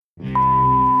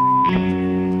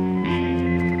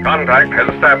Contact has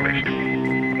established.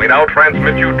 We now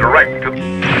transmit you direct to...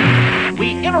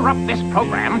 We interrupt this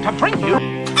program to bring you...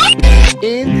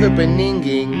 In the beginning...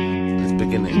 It's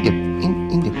beginning.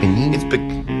 In the beginning... It's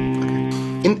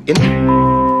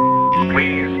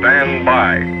Please stand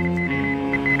by.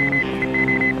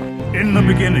 In the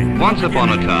beginning. Once upon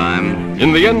a time,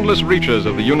 in the endless reaches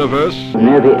of the universe,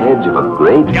 near the edge of a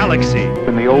great galaxy,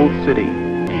 in the old city,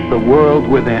 the world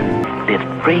within, lived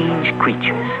strange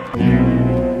creatures.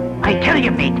 I tell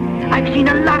you, mate, I've seen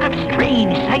a lot of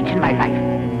strange sights in my life,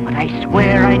 but I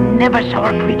swear I never saw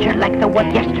a creature like the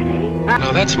one yesterday.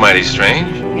 Now that's mighty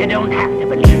strange. You don't have to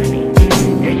believe me.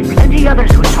 There's plenty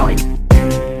others who saw it.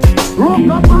 Look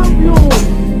above you!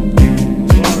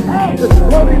 It's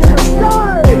floating in the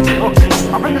sky! Look,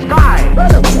 up in the sky!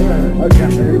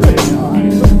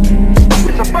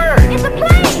 It's a bird! It's a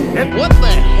plane! What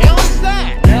the hell is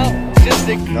that?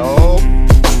 No.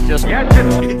 Just yes,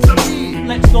 it's a me.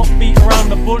 Let's not beat around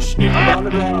the bush. On the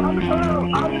ground. On the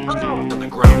ground. On the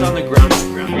ground. On the ground.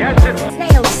 yes, it's...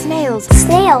 Snails.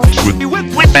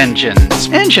 with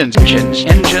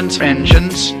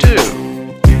engines too.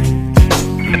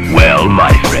 Well,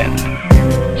 my friend,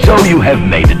 so you have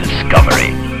made a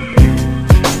discovery.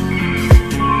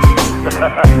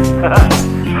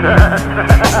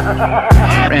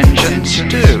 Engines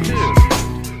too.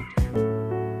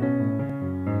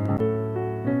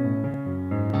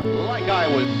 Like I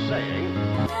was saying...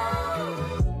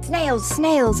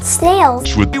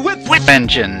 Snails. With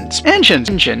engines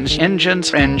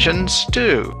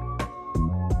too.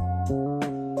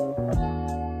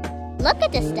 Look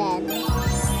at this then.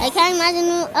 I can't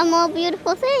imagine a more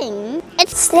beautiful thing.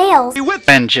 It's snails. With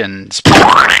engines.